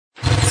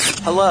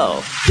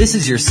Hello, this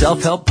is your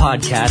self-help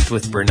podcast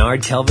with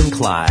Bernard Kelvin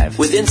Clive,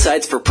 with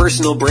insights for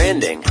personal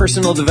branding,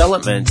 personal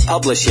development,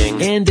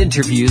 publishing, and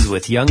interviews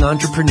with young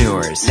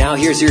entrepreneurs. Now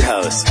here's your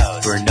host,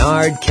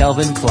 Bernard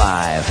Kelvin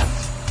Clive.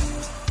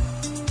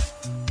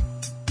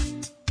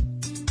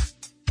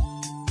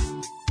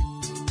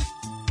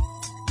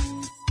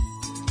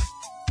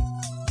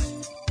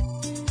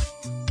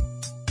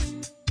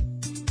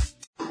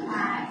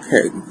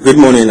 Hey, good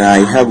morning. I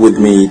have with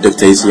me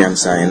Dr. Esi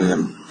Ansah In.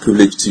 I'm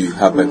privileged to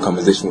have a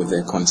conversation with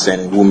her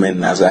concerning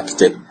women as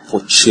architect for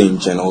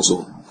change and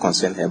also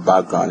concern her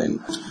background. And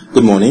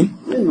good morning.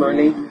 Good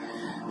morning.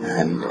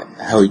 And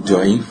how are you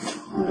doing?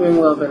 I'm doing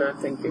well, Bernard.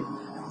 Thank you.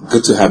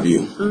 Good to have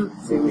you.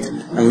 Same here.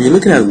 And we're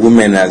looking at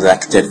women as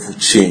architect for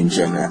change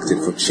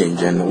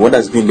and what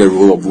has been the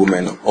role of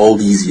women all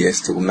these years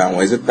till now?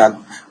 Is it that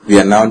we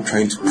are now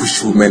trying to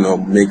push women or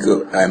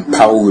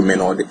empower women,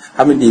 or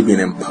haven't they been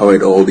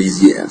empowered all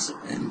these years?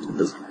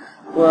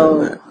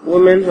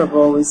 Women have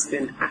always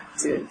been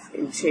active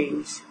in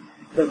change.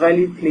 The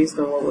value placed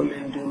on what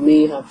women do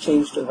may have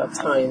changed over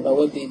time, but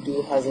what they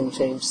do hasn't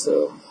changed.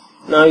 So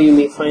now you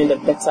may find a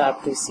better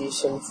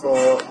appreciation for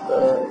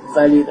the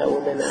value that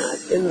women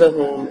add in the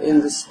home, in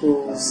the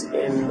schools,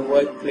 in the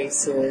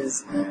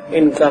workplaces,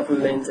 in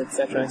government,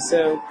 etc.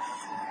 So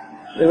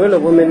the role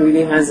of women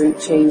really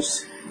hasn't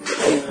changed.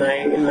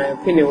 In my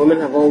opinion, women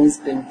have always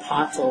been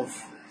part of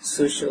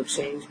social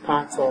change,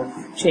 part of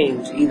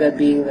change, either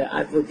being the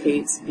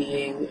advocates,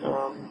 being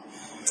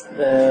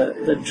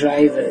the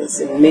drivers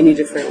in many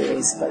different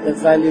ways. But the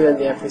value and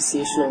the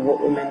appreciation of what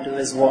women do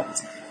is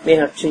what may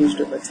have changed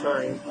over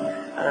time.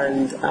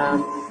 And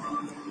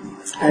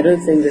I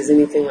don't think there's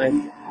anything like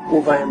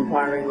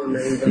over-empowering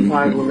women. We've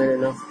empowered women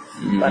enough.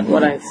 But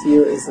what I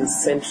feel is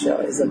essential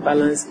is a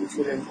balance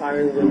between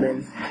empowering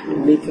women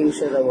and making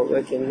sure that we're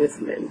working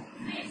with men,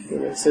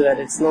 so that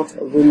it's not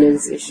a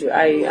women's issue.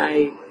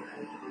 I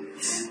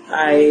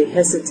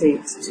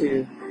hesitate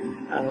to,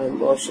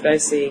 or should I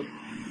say,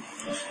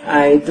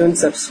 I don't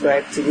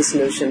subscribe to this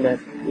notion that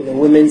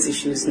women's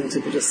issues need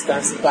to be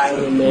discussed by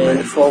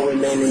women, for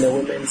women, in a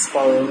women's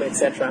forum,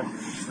 etc.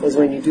 Because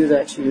when you do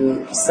that,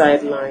 you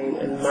sideline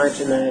and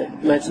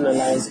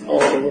marginalize all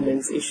the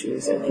women's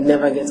issues, and they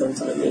never get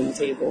onto the main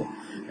table.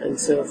 And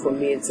so, for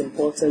me, it's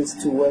important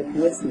to work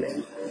with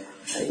men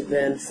and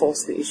then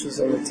force the issues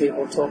on the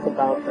table, talk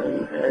about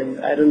them.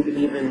 And I don't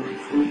believe in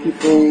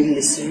people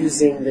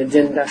misusing the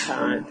gender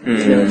card.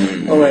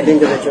 I didn't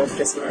get a job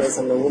just because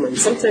I'm a woman.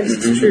 Sometimes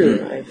it's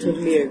true. I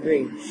totally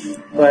agree.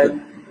 But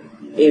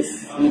if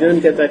you don't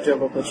get that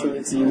job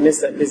opportunity, you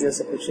miss that business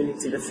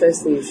opportunity, the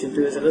first thing you should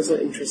do is a little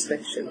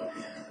introspection.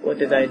 What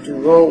did I do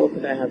wrong? What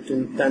could I have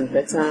done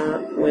better?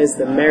 Where's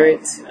the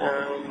merit?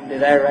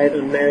 Did I ride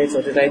on merit,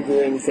 or did I go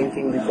in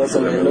thinking because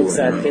of my looks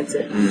I'd get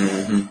it?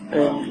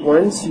 And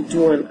once you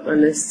do an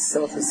honest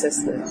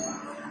self-assessment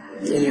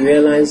and you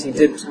realize you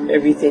did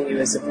everything you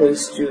were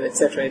supposed to,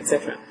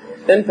 etc.,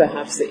 then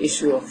perhaps the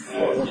issue of,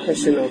 or the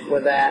question of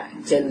whether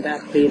gender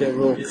played a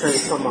role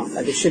can come up,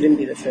 but it shouldn't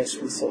be the first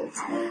resort.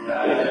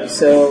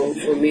 So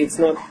for me, it's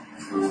not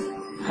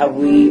have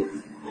we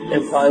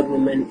empowered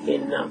women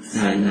enough,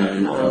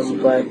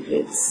 but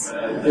it's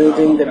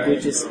building the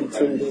bridges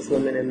between both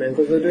women and men,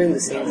 because we're doing the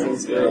same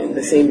things, we're in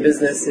the same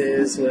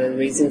businesses, we're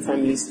raising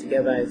families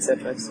together,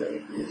 etc. So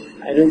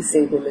I don't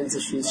think women's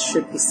issues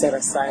should be set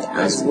aside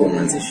as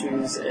women's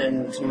issues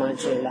and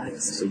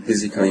marginalized. So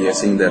basically you're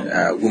saying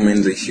that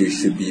women's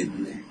issues should be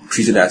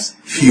treated as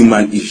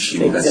human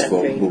issue. That's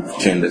for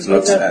both genders,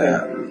 not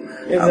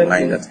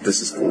outline that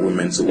this is for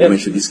women, so women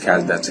should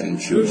discuss that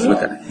and should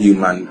look at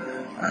human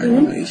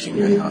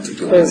issue and how to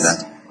deal with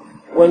that.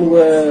 When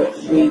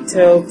we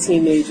tell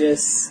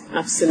teenagers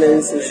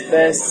abstinence is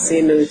best,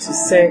 say no to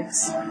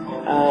sex,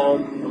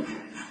 and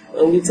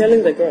we're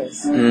telling the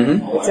girls.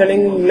 We're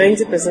telling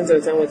 90% of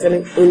the time, we're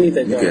telling only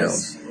the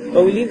girls.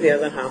 But we leave the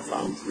other half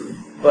out.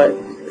 But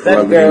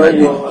that girl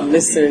will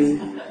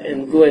listen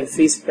and go and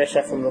face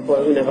pressure from a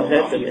boy who never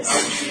heard the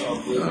message.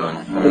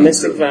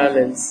 Domestic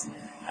violence.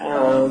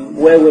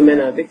 Where women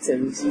are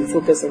victims, we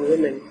focus on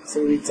women.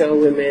 So we tell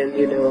women,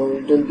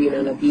 don't be in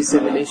an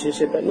abusive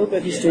relationship, but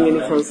nobody's doing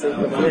any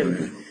counseling with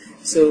men.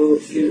 So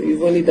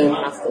you've only done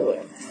half the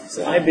work.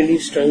 So I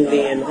believe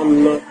strongly, and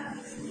I'm not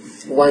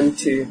one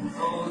to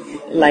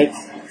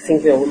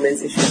think there are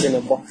women's issues in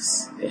a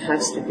box. It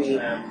has to be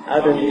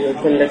out in the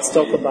open. Let's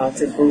talk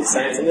about it, both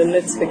sides, and then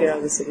let's figure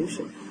out the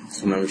solution.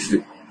 So now we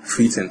should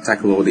treat and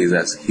tackle all these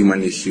as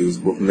human issues,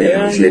 both men,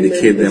 and we should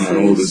educate them on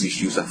all those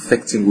issues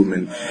affecting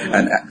women.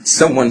 And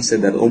someone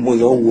said that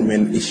almost all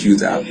women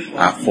issues are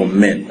for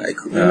men, like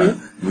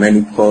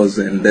menopause,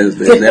 and there's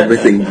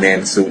everything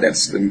men. So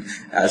that's,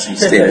 as you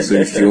said, so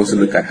if you also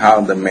look at how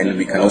the men,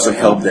 we can also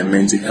help the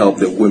men to help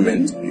the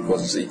women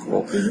because it's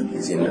equal.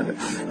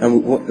 And a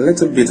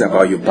little bit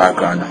about your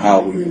background,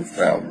 how you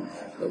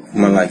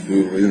woman like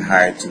you wasn't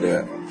hired to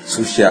the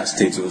social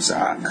status,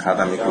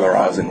 academic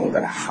laurels and all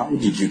that. How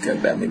did you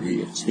get that?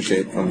 Maybe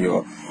especially from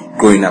your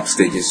growing up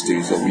stages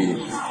too. So we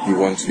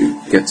want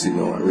to get to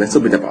know a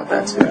little bit about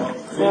that.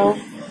 Well,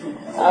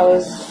 I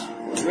was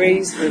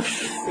raised with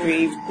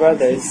 3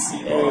 brothers,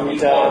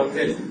 and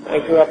I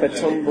grew up a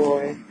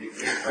tomboy,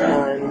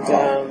 and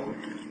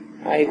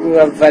I grew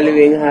up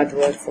valuing hard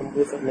work from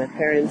both of my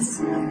parents,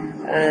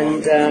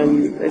 and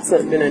it's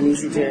not been an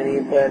easy journey,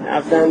 but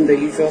I've done the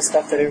usual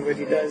stuff that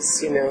everybody does,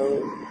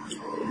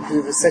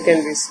 do the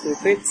secondary school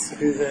bit,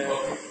 do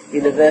the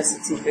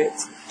university bit.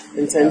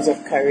 In terms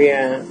of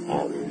career,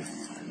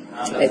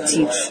 I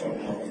teach,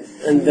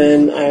 and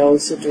then I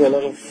also do a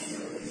lot of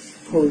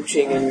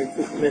coaching and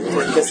recruitment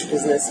and just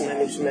business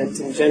management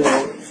in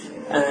general,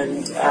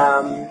 and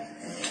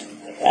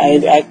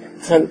I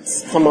can't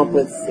come up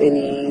with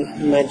any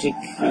magic,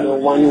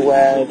 one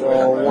word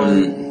or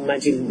one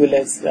magic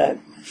bullet that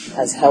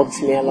has helped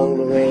me along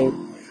the way.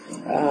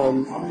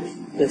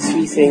 The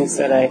 3 things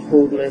that I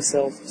hold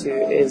myself to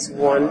is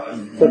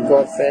 1, put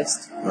God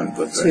first.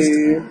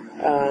 2,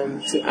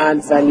 to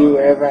add value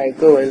wherever I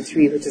go, and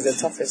 3, which is the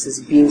toughest, is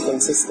being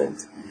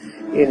consistent.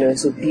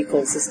 So be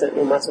consistent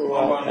no matter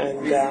what,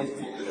 and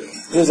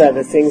those are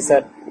the things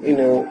that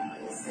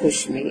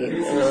push me.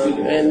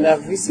 And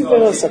I've received a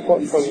lot of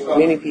support from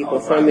many people,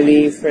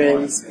 family,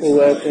 friends,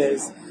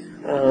 co-workers.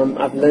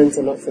 I've learned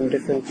a lot from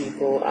different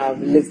people. I've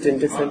lived in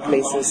different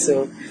places,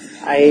 so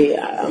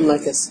I'm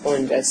like a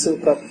sponge. I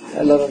soak up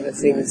a lot of the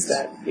things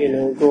that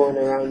go on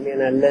around me,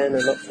 and I learn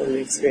a lot from the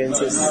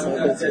experiences.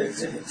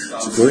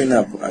 So growing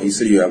up, you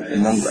said you are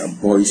among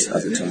boys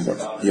as a tomboy.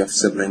 You have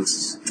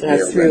siblings? I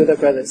have 3 older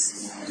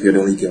brothers. You're the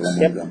only girl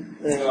among them.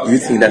 Do you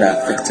think that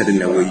affected in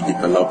the way you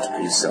developed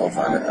yourself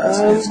as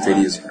your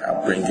studies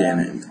upbringing?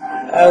 And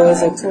I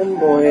was a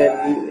tomboy,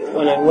 and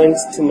when I went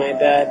to my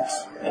dad,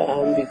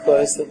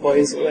 because the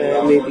boys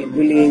were maybe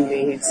bullying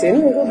me, he'd say,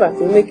 "No, go back,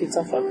 we'll make it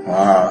tougher."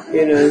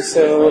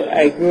 So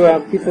I grew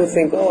up, people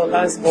think, "Oh,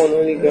 last born,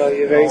 only girl,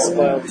 you're very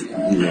spoiled."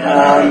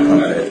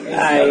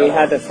 I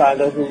had a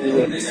father who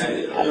would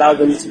allow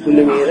them to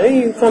bully me. Then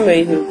you come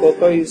and he'll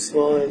call you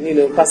small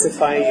and,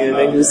 pacify you, and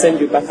then he'll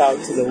send you back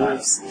out to the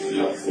wolves,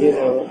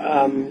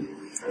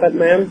 But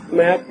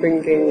my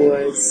upbringing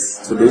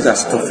was... So those are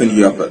toughened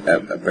you up a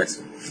bit?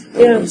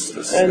 Yeah,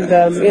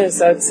 and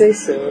yes, I'd say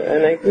so.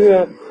 And I grew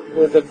up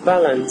with a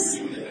balance.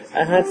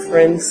 I had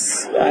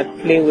friends, I'd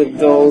play with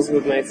dolls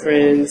with my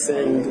friends,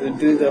 and we'd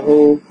do the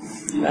whole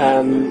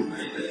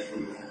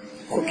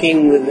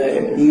cooking with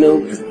the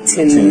milk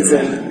tins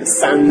and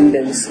sand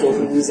and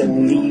stones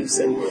and leaves,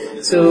 and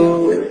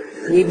so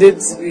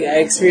I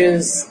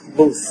experienced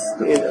both,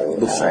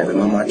 Both sides, the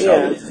normal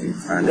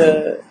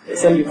childhood.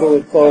 Some people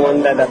would call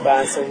one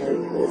dadaba, some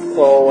would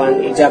call one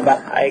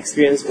ijaba. I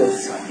experienced both.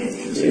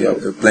 So you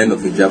have a blend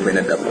of ijaba and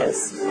dadaba.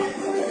 Yes.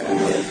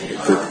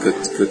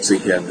 Good to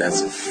hear that.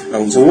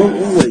 So what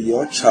were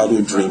your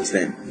childhood dreams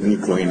then when you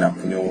were growing up?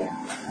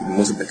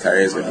 Most of the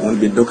careers were, you want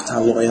to be a doctor,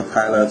 lawyer,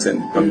 pilot,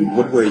 and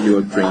what were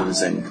your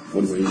dreams and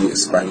what were you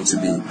aspiring to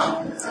be?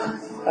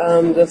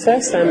 The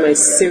first time I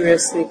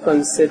seriously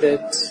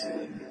considered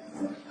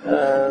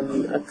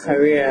a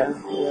career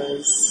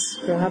was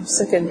perhaps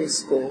secondary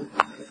school.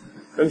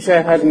 I'm sure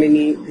I had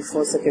many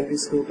before secondary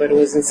school, but it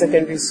was in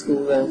secondary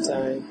school that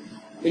I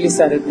really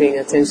started paying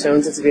attention. I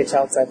wanted to be a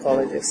child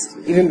psychologist.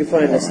 Even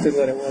before I understood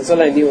what it was,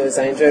 all I knew was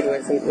I enjoyed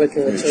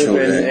working with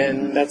children,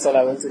 and that's all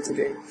I wanted to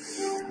do.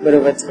 But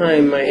over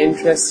time, my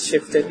interest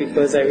shifted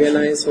because I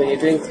realized when you're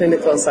doing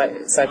clinical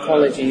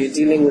psychology, you're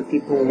dealing with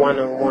people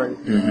one-on-one.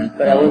 Mm-hmm.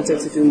 But I wanted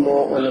to do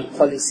more on a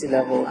policy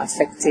level,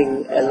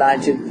 affecting a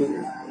larger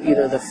group,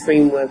 the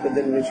framework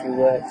within which we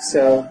work.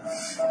 So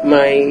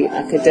my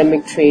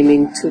academic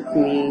training took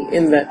me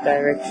in that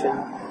direction.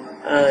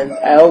 And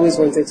I always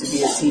wanted to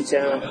be a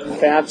teacher.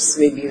 Perhaps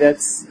maybe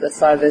that's the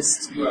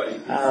farthest,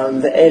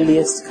 the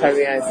earliest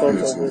career I thought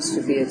of was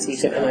to be a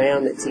teacher, and I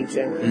am a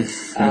teacher.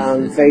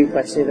 Very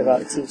passionate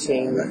about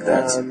teaching.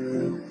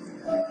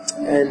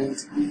 And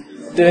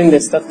doing the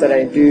stuff that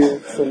I do,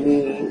 for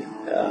me,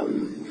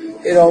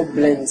 it all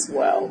blends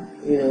well.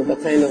 The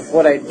kind of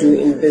what I do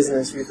in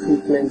business,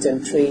 recruitment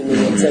and training,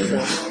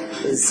 etc.,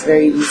 is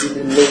very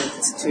easily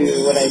linked to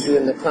what I do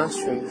in the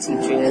classroom,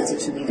 teaching. I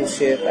teach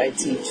leadership, I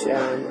teach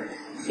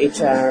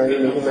HR,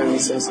 human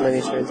resource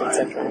management,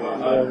 etc.,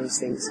 all those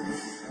things.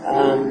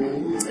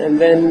 And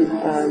then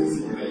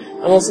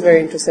I'm also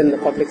very interested in the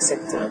public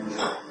sector,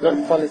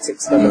 not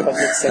politics, but the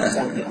public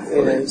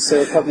sector.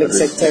 So public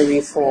sector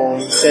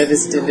reform,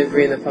 service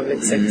delivery in the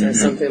public sector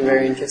is something I'm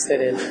very interested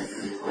in.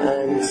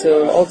 And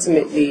so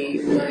ultimately,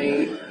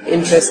 my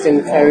interest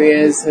in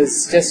careers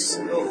has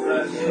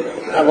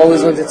I've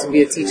always wanted to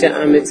be a teacher.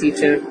 I'm a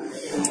teacher.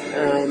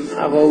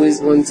 I've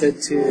always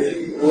wanted to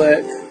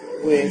work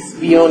with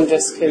beyond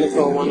just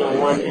clinical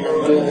one-on-one, and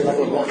I'm doing a lot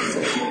of that.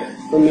 So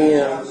for me,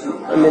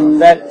 I'm in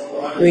that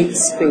great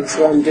space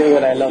where I'm doing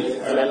what I love,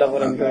 and I love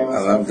what I'm doing. I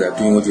love that,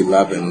 doing what you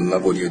love and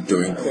love what you're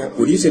doing. Yeah.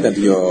 Would you say that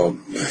your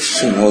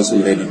passion also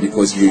led you,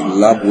 because you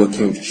love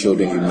working with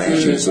children, you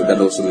mentioned, so that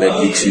also led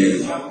you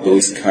to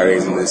those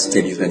careers and the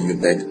studies that you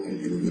did?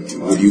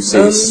 Would you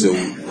say so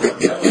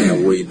in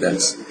a way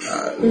that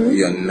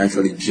you are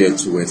naturally geared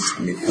towards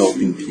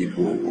helping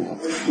people,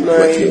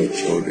 working with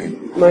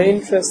children? My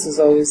interest has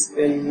always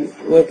been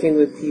working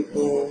with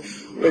people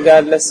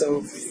regardless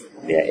of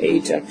their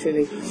age,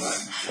 actually.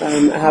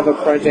 I have a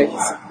project.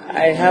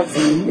 I have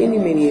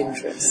many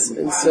interests,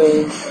 and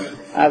so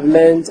I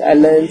learned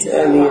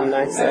early in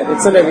life that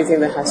it's not everything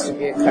that has to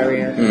be a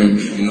career.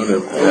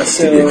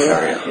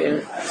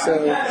 So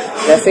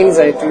there are things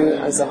I do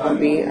as a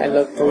hobby. I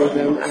love doing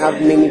them. I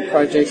have many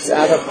projects.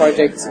 I have a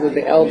project with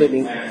the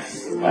elderly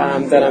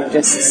that I'm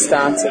just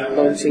starting,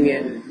 launching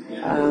it.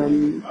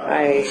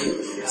 I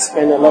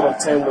spend a lot of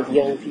time with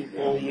young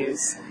people,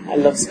 youth. I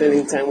love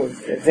spending time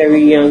with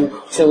very young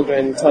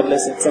children,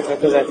 toddlers, etc.,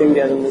 because I think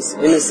they're the most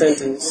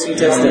innocent and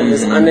sweetest and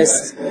most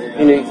honest,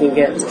 you can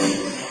get.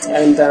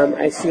 And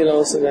I feel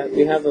also that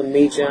we have a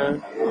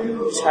major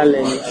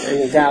challenge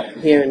and gap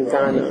here in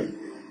Ghana,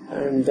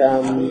 and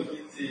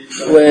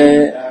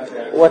where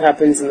what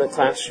happens in the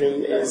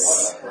classroom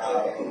is,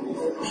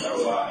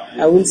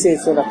 I wouldn't say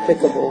it's not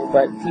applicable,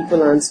 but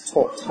people aren't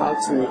taught how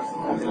to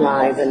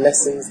apply the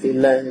lessons they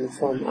learn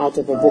from out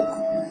of a book.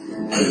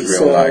 In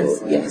real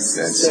life, yes.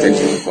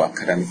 Studying for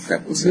academic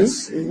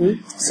purposes.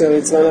 So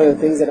it's one of the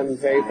things that I'm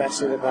very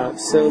passionate about.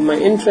 So my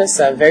interests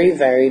are very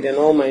varied, and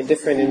all my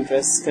different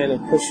interests kind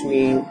of push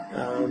me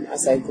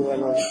as I go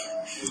along.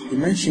 You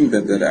mentioned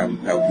that I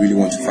really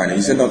want to find out.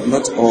 You said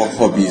not all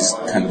hobbies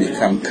can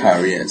become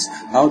careers.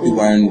 How do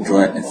I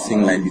draw a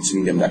thin line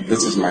between them, that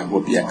this is my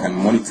hobby, I can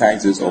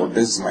monetize this, or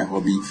this is my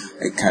hobby,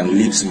 I can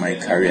lead to my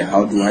career?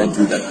 How do I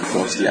do that?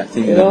 Because there are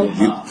things that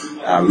you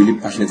are really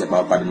passionate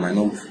about, but it might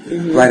not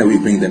right away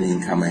bring them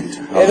income. And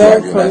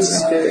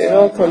it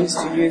all comes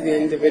to you,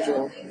 the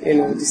individual,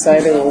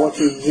 deciding on what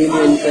you're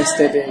really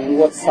interested in,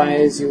 what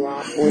fires you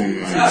up, what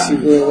keeps you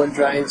going, what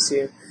drives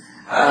you.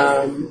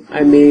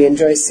 I may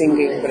enjoy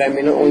singing, but I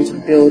may not want to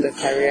build a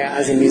career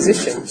as a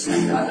musician.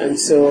 And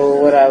so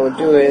what I would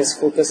do is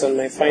focus on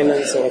my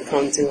finance or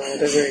accounting or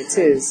whatever it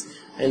is,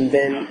 and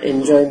then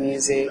enjoy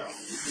music,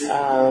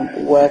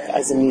 work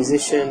as a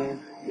musician,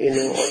 on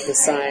the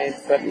side,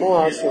 but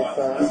more out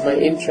of my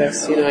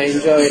interest. I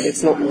enjoy it.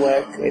 It's not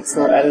work. It's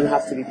not, I don't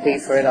have to be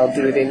paid for it. I'll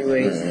do it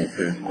anyway.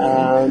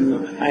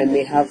 I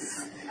may have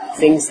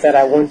things that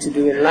I want to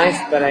do in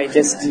life, but I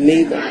just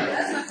delay them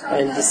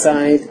and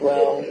decide,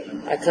 well,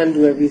 I can't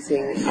do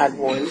everything at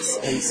once,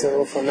 and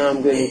so for now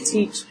I'm going to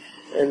teach,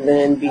 and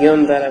then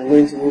beyond that I'm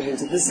going to move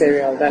into this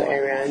area or that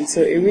area. And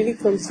so it really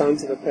comes down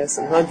to the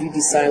person. How do you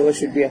decide what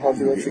should be a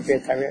hobby, what should be a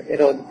career?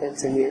 It all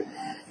depends on you.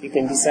 You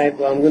can decide,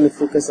 well, I'm going to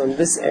focus on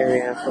this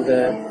area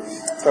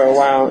for a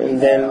while, and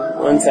then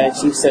once I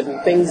achieve certain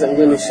things, I'm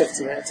going to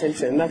shift my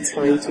attention. That's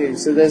fine too.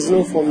 So there's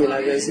no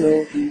formula, there's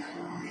no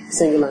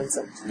single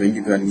answer. Then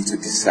you need to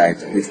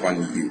decide which one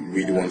you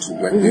really want to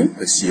work and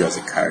pursue as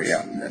a career.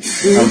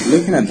 I'm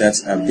looking at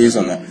that based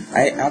on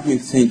I've been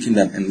thinking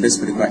that in this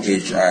particular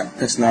age,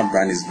 personal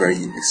brand is very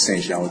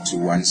essential to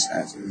one's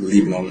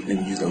living on,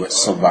 and use the word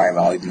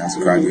survival, even as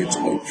graduates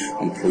or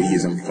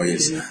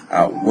employers.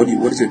 What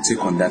is your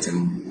take on that,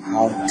 and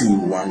how do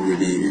one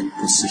really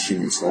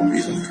position yourself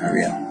based on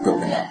career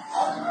building up?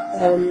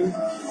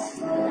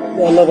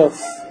 There are a lot of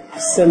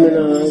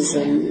seminars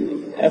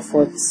and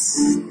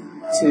efforts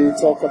to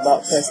talk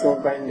about personal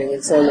branding.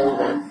 It's all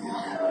over.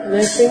 And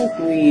I think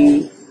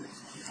we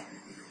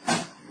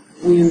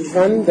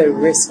run the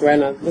risk right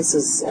now. And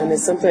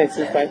it's something I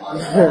feel quite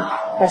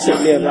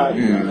passionately about.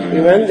 We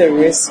run the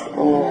risk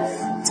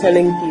of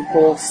telling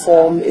people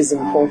form is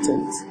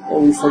important,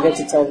 and we forget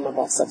to tell them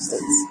about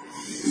substance.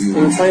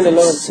 And we find a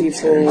lot of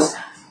people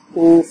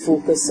who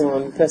focus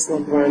on personal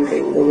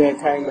branding, the way I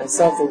carry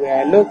myself, the way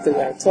I look, the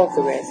way I talk,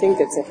 the way I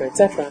think, etc.,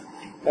 etc.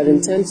 But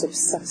in terms of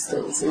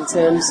substance, in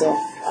terms of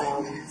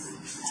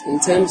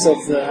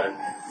the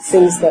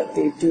things that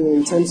they do,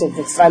 in terms of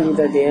the value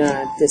that they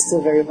add, they're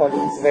still very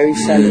hollow, very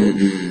shallow.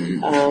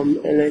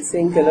 And I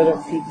think a lot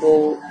of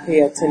people pay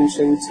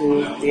attention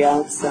to the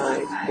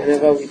outside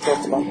whenever we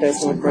talk about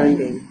personal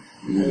branding,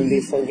 and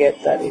they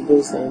forget that it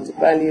goes down to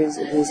values,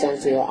 it goes down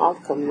to your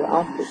outcome, your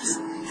outputs.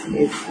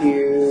 If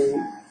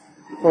you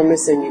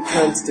promise and you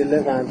can't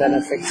deliver, that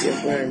affects your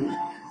brand.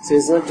 So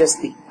it's not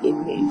just the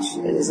image,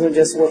 and it's not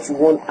just what you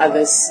want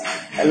others.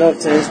 A lot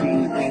of times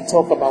we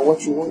talk about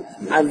what you want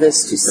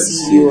others to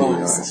see you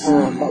as,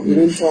 but we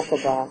don't talk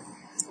about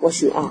what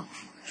you are.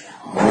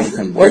 What you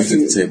can bring to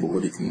the table,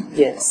 what you can...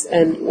 Yes,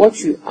 and what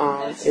you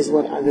are is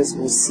what others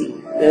will see.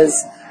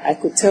 I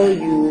could tell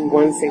you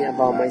one thing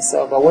about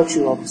myself, but what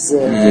you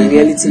observe, the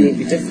reality may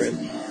be different.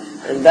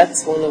 And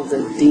that's one of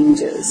the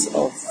dangers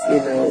of,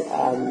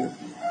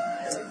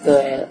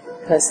 the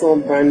personal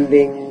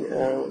branding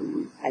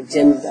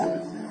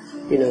agenda.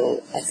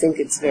 I think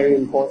it's very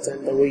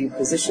important, the way you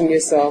position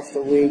yourself,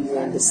 the way you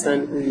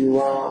understand who you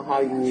are, how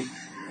you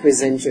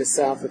present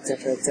yourself,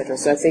 etc., etc.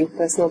 So I think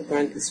personal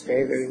brand is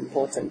very, very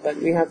important, but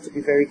we have to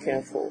be very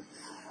careful.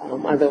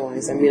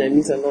 Otherwise, I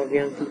meet a lot of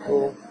young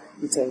people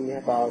who tell me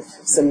about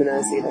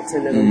seminars they've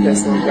attended on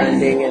personal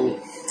branding, and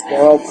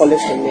they're all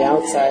polished on the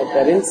outside,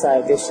 but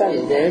inside they're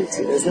shallow, they're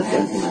empty, there's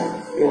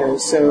nothing.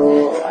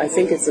 So I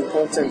think it's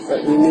important,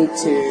 but we need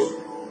to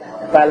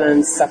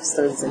balance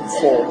substance and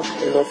form,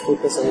 and not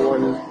focus on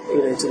one,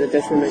 to the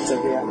detriment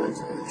of the other.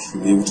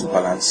 Should be able to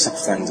balance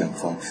substance and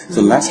form.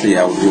 So lastly,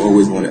 I would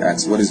always want to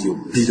ask, what is your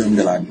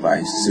 $1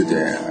 advice to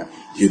the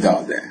youth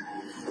out there?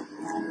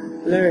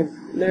 Learn.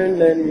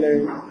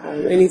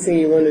 Anything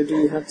you want to do,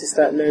 you have to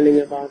start learning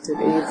about it.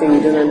 Anything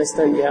you don't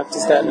understand, you have to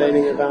start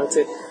learning about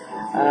it.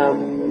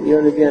 You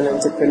want to be an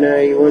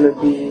entrepreneur, you want to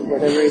be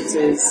whatever it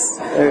is,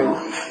 learn.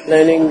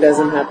 Learning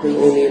doesn't happen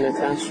only in a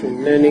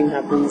classroom. Learning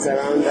happens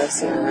around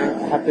us. It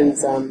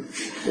happens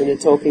when you're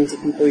talking to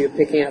people, you're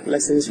picking up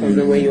lessons from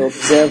them. When you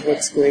observe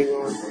what's going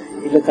on,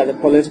 you look at the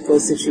political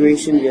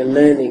situation, you're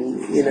learning,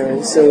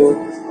 So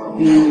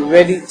be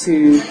ready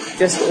to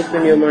just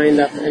open your mind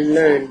up and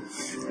learn.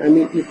 I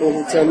meet people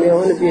who tell me, I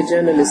want to be a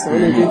journalist, I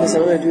want to do this, I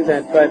want to do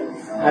that. But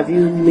have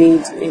you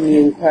made any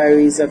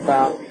inquiries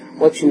about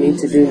what you need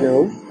to do?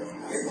 No. I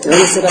want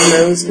to set up my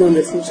own school in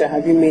the future.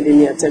 Have you made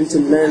any attempt to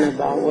learn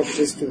about what it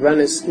is to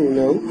run a school?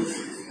 No.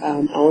 I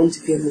want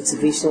to be a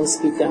motivational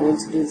speaker. I want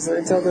to do this.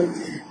 And I tell them,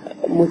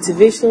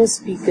 motivational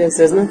speakers,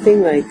 there's no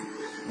career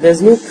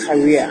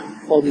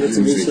called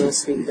motivational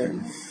speaker.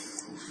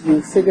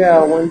 You figure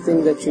out one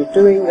thing that you're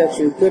doing, that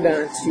you're good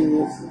at,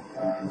 you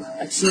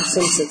achieve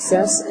some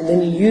success, and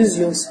then you use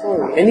your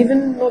story. And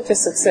even not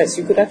just success,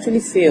 you could actually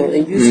fail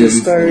and use your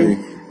story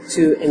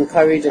to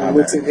encourage and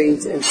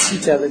motivate and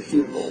teach other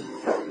people.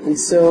 And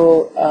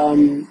so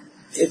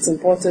it's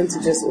important to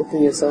just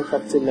open yourself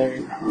up to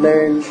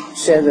learn,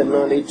 share the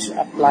knowledge,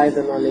 apply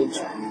the knowledge,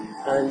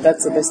 and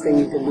that's the best thing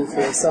you can do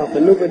for yourself.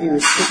 And nobody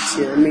restricts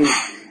you. I mean,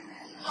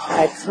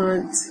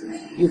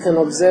 you can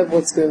observe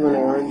what's going on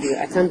around you.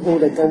 I can't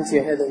hold a gun to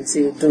your head and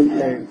say, don't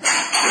learn.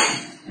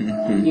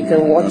 You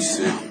can watch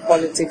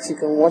politics, you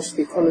can watch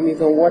the economy, you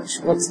can watch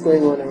what's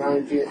going on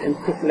around you and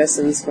pick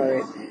lessons for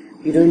it.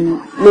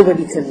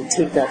 Nobody can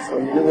take that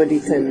from you. Nobody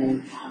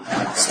can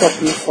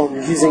stop you from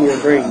using your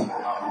brain,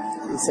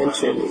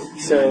 essentially.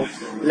 So,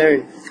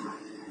 learn.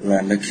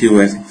 Well, the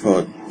keyword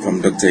from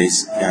Dr.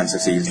 Esi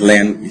Ansah is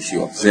learn. You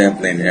should observe,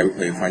 learn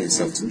everywhere you find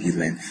yourself to be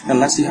learn. And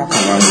lastly, how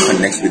can one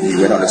connect with you,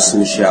 whether on the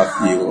social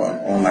field or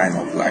online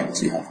or offline?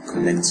 Do you have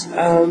connect?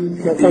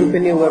 My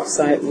company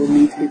website will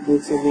lead people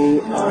to me.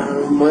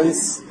 I'm on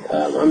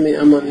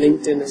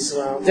LinkedIn as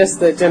well. Just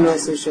the general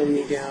social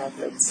media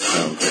outlets.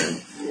 Okay.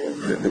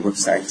 The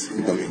website,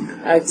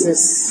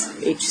 Access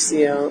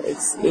HCL,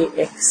 it's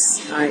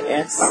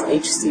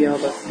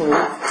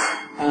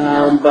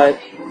AXISHCL.com. But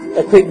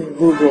a quick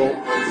Google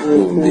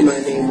will pull my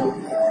name up.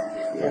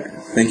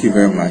 Thank you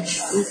very much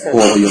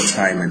for your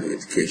time and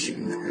education.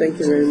 Thank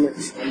you very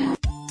much.